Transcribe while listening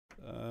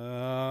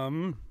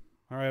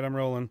right, I'm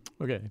rolling.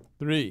 Okay,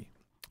 3,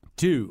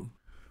 2,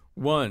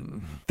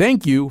 1.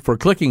 Thank you for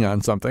clicking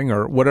on something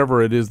or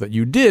whatever it is that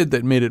you did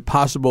that made it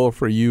possible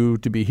for you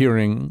to be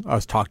hearing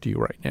us talk to you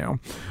right now.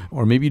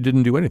 Or maybe you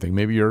didn't do anything.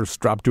 Maybe you're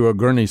strapped to a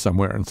gurney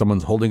somewhere and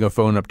someone's holding a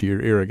phone up to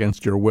your ear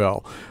against your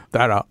will.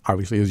 That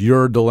obviously is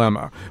your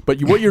dilemma.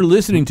 But what you're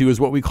listening to is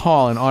what we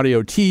call an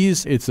audio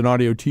tease. It's an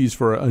audio tease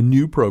for a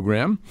new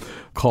program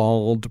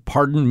called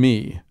Pardon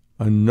Me,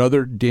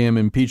 Another Damn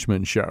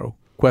Impeachment Show. ?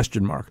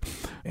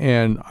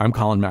 And I'm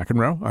Colin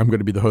McEnroe. I'm going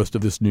to be the host of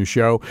this new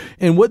show.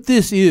 And what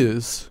this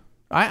is,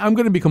 I'm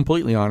going to be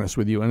completely honest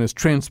with you and as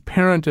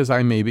transparent as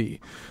I may be.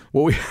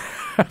 What we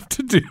have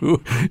to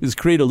do is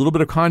create a little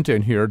bit of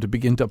content here to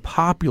begin to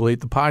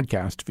populate the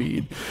podcast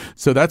feed.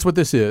 So that's what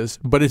this is,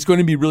 but it's going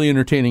to be really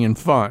entertaining and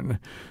fun.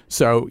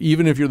 So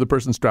even if you're the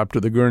person strapped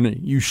to the gurney,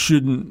 you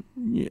shouldn't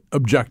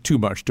object too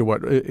much to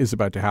what is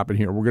about to happen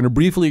here. We're going to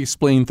briefly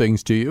explain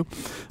things to you.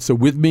 So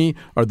with me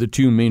are the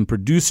two main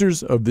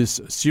producers of this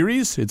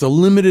series. It's a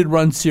limited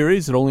run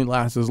series. It only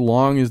lasts as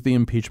long as the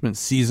impeachment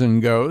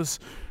season goes.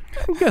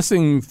 I'm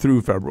guessing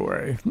through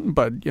February,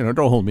 but, don't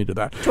hold me to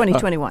that.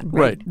 2021.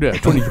 Right. Yeah,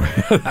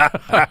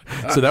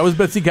 2020. So that was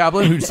Betsy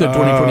Kaplan, who said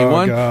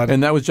 2021,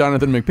 and that was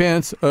Jonathan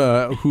McPants,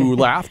 who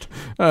laughed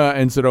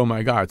and said, oh,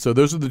 my God. So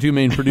those are the two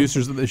main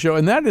producers of the show,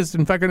 and that is,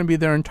 in fact, going to be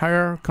their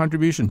entire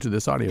contribution to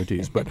this audio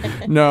tease. But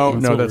no,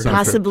 that's not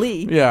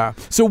possibly. True. Yeah.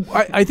 So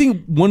I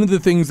think one of the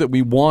things that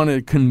we want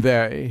to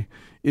convey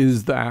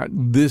is that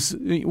this,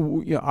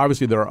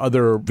 obviously there are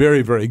other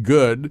very, very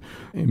good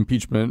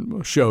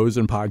impeachment shows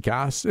and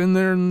podcasts, and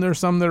there's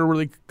some that are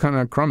really kind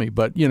of crummy,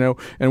 but,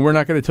 and we're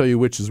not going to tell you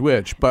which is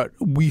which, but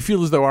we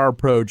feel as though our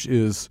approach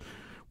is,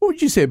 what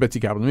would you say,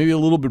 Betsy Kaplan, maybe a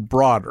little bit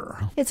broader?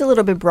 It's a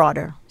little bit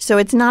broader. So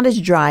it's not as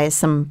dry as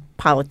some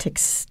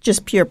politics,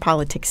 just pure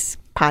politics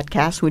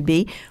podcast would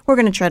be. We're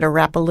going to try to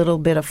wrap a little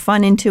bit of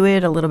fun into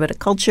it, a little bit of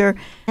culture,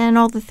 and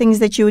all the things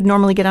that you would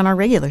normally get on our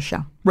regular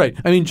show. Right.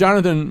 I mean,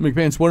 Jonathan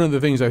McPants, one of the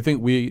things I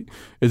think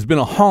has been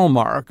a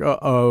hallmark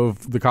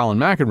of the Colin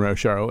McEnroe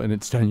show in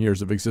its 10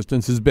 years of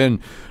existence has been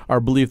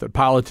our belief that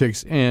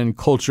politics and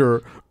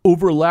culture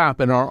overlap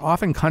and are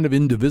often kind of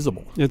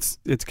indivisible. It's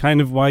kind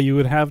of why you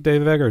would have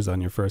Dave Eggers on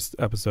your first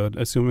episode,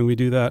 assuming we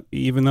do that,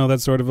 even though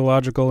that's sort of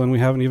illogical and we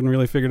haven't even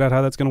really figured out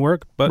how that's going to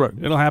work, but right.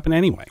 It'll happen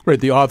anyway. Right.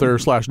 The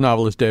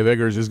author/novelist Dave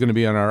Eggers is going to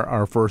be on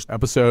our first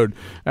episode,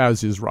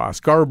 as is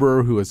Ross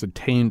Garber, who has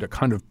attained a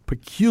kind of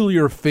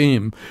peculiar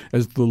fame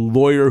as the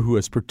lawyer who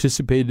has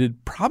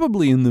participated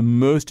probably in the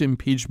most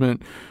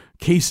impeachment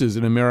cases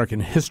in American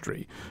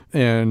history.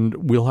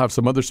 And we'll have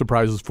some other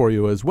surprises for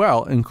you as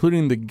well,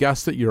 including the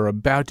guest that you're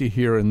about to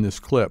hear in this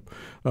clip,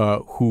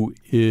 who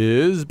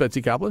is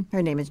Betsy Kaplan.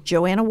 Her name is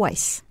Joanna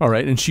Weiss. All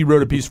right. And she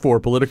wrote a piece for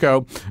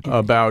Politico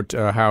about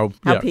how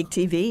Peak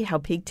TV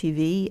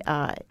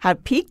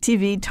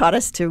taught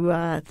us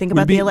to think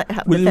about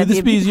would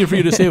this be easier for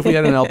you to say if we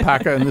had an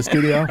alpaca in the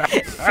studio?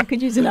 I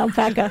could use an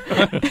alpaca.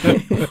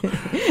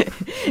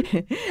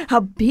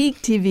 How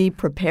Peak TV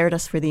prepared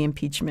us for the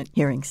impeachment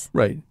hearings.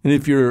 Right. And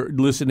if you're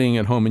listening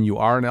at home and you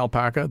are an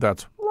alpaca,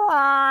 that's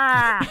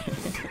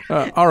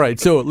all right.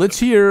 So let's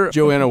hear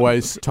Joanna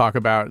Weiss talk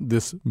about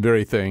this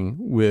very thing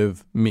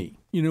with me.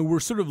 We're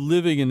sort of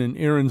living in an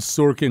Aaron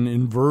Sorkin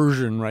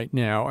inversion right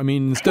now. I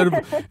mean, instead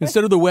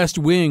of the West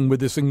Wing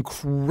with this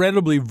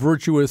incredibly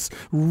virtuous,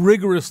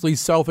 rigorously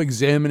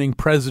self-examining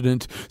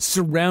president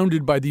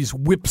surrounded by these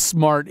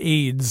whip-smart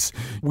aides,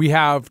 we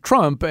have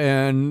Trump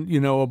and,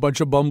 a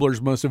bunch of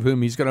bumblers, most of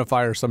whom he's going to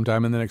fire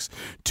sometime in the next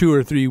 2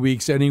 or 3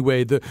 weeks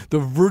anyway. The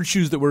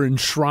virtues that were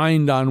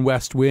enshrined on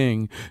West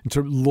Wing, in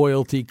terms of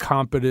loyalty,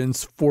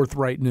 competence,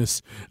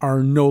 forthrightness,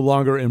 are no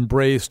longer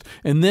embraced.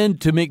 And then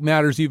to make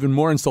matters even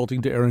more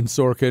insulting to Aaron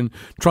Sorkin,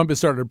 Trump has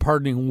started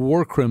pardoning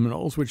war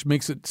criminals, which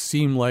makes it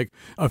seem like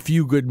A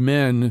Few Good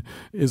Men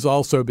is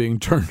also being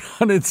turned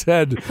on its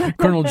head.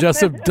 Colonel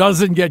Jessup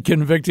doesn't get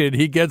convicted.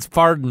 He gets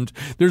pardoned.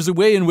 There's a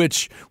way in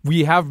which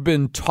we have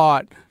been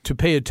taught to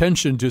pay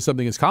attention to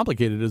something as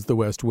complicated as the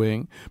West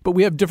Wing, but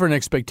we have different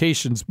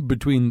expectations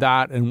between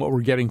that and what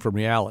we're getting from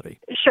reality.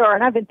 Sure,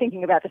 and I've been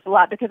thinking about this a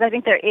lot because I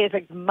think there is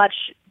a much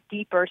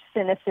deeper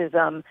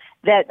cynicism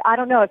that I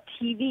don't know if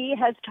TV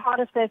has taught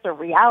us this or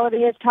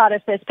reality has taught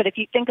us this, but if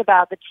you think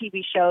about the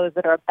TV shows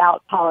that are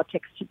about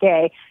politics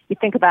today, you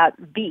think about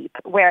Veep,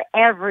 where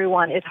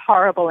everyone is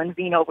horrible in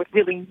Vino with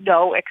really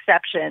no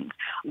exceptions.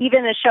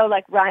 Even a show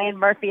like Ryan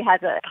Murphy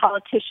has a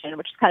politician,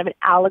 which is kind of an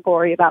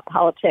allegory about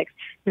politics,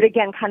 that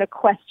again kind of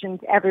questions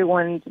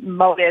everyone's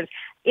motives.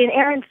 In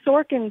Aaron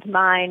Sorkin's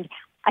mind,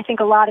 I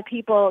think a lot of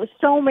people,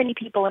 so many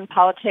people in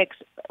politics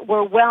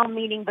were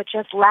well-meaning but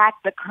just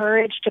lacked the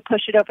courage to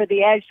push it over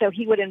the edge, so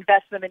he would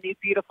invest them in these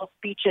beautiful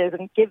speeches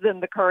and give them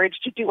the courage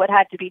to do what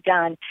had to be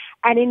done.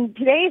 And in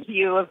today's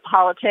view of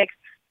politics,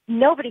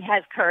 nobody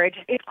has courage.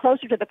 It's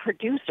closer to the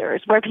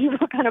producers where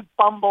people kind of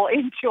bumble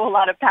into a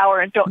lot of power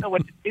and don't know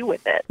what to do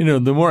with it.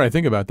 The more I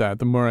think about that,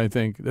 the more I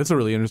think that's a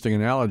really interesting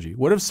analogy.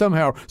 What if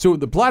somehow, so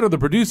the plot of The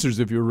Producers,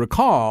 if you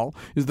recall,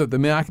 is that the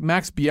Max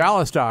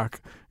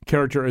Bialystock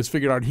character has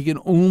figured out he can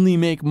only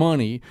make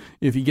money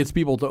if he gets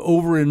people to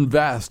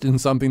overinvest in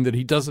something that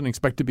he doesn't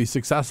expect to be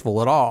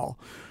successful at all.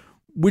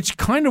 Which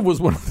kind of was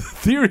one of the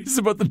theories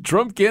about the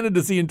Trump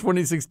candidacy in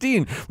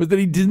 2016, was that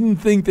he didn't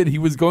think that he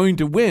was going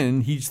to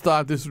win. He just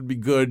thought this would be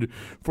good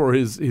for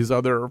his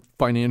other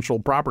financial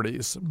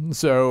properties.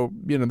 So,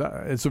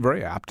 it's a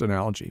very apt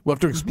analogy. We'll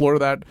have to explore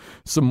that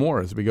some more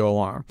as we go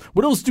along.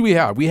 What else do we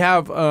have? We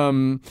have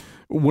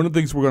one of the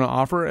things we're going to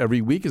offer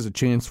every week is a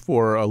chance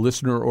for a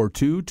listener or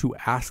two to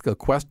ask a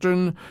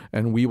question,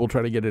 and we will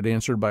try to get it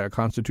answered by a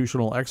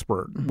constitutional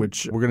expert,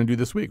 which we're going to do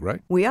this week,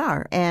 right? We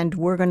are, and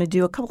we're going to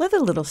do a couple other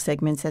little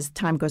segments as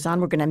time goes on.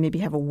 We're going to maybe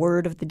have a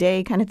word of the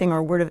day kind of thing, or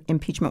a word of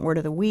impeachment word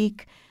of the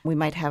week. We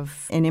might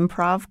have an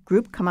improv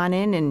group come on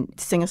in and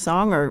sing a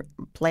song or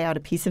play out a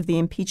piece of the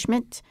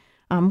impeachment.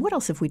 What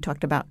else have we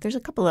talked about? There's a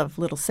couple of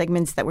little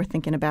segments that we're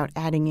thinking about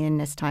adding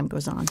in as time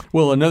goes on.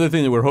 Well, another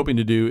thing that we're hoping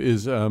to do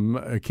is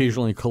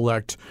occasionally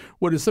collect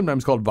what is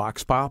sometimes called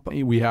Vox Pop.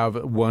 We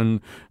have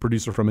one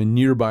producer from a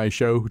nearby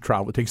show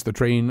who takes the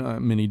train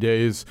many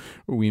days.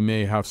 We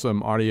may have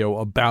some audio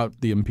about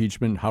the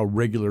impeachment, how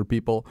regular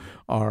people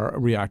are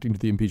reacting to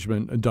the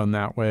impeachment done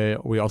that way.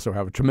 We also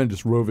have a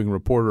tremendous roving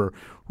reporter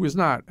who is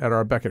not at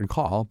our beck and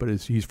call, but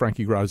he's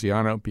Frankie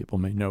Graziano. People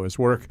may know his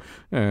work,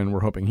 and we're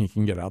hoping he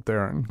can get out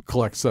there and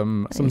collect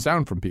some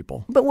sound from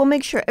people. But we'll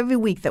make sure every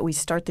week that we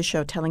start the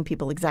show telling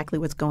people exactly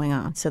what's going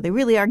on. So they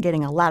really are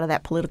getting a lot of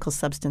that political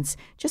substance,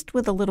 just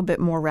with a little bit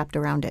more wrapped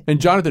around it. And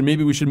Jonathan,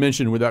 maybe we should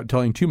mention, without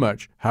telling too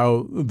much,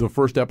 how the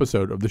first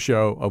episode of the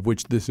show, of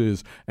which this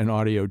is an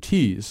audio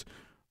tease,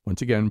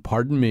 once again,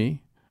 pardon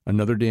me,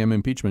 another damn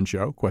impeachment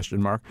show, ?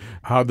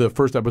 How the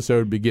first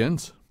episode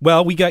begins?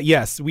 Well, we got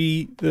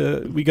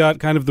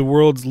kind of the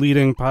world's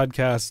leading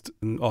podcast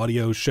and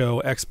audio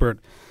show expert,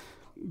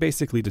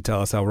 basically to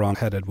tell us how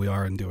wrong-headed we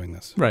are in doing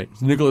this. Right.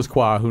 It's Nicholas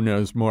Qua, who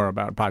knows more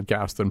about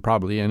podcasts than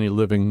probably any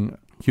living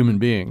human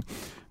being,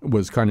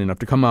 was kind enough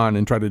to come on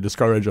and try to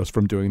discourage us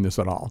from doing this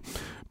at all.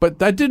 But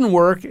that didn't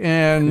work,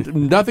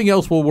 and nothing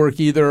else will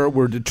work either.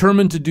 We're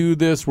determined to do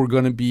this. We're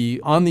going to be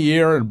on the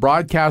air in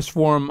broadcast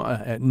form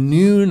at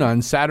noon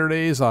on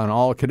Saturdays on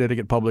all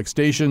Connecticut public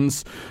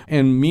stations.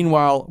 And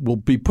meanwhile, we'll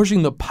be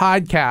pushing the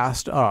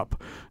podcast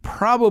up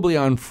probably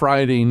on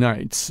Friday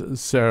nights.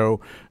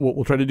 So what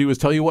we'll try to do is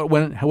tell you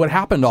what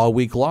happened all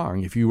week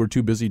long if you were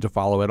too busy to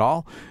follow it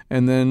all.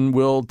 And then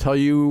we'll tell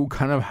you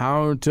kind of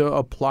how to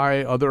apply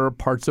other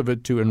parts of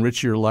it to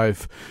enrich your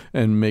life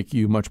and make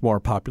you much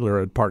more popular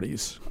at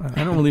parties.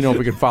 I don't really know if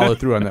we can follow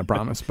through on that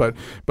promise, but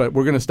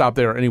we're going to stop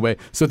there anyway.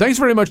 So thanks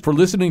very much for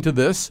listening to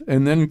this.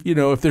 And then,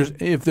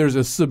 if there's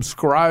a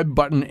subscribe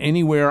button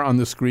anywhere on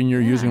the screen you're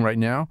using right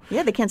now.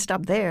 Yeah, they can't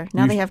stop there.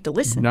 Now they have to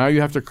listen. Now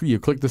you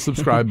click the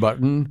subscribe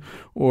button,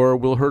 or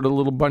we'll hurt a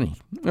little bunny.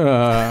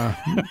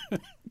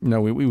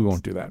 No, we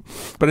won't do that.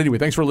 But anyway,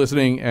 thanks for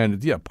listening.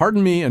 And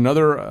pardon me,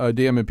 another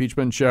damn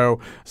impeachment show.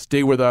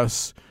 Stay with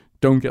us.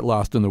 Don't get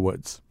lost in the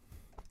woods.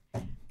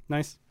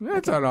 Nice.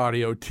 That's an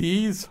audio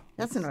tease.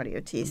 That's an audio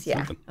tease,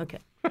 yeah. Okay.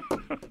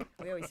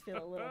 We always feel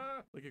a little...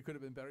 Like it could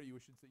have been better. You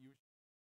should say you.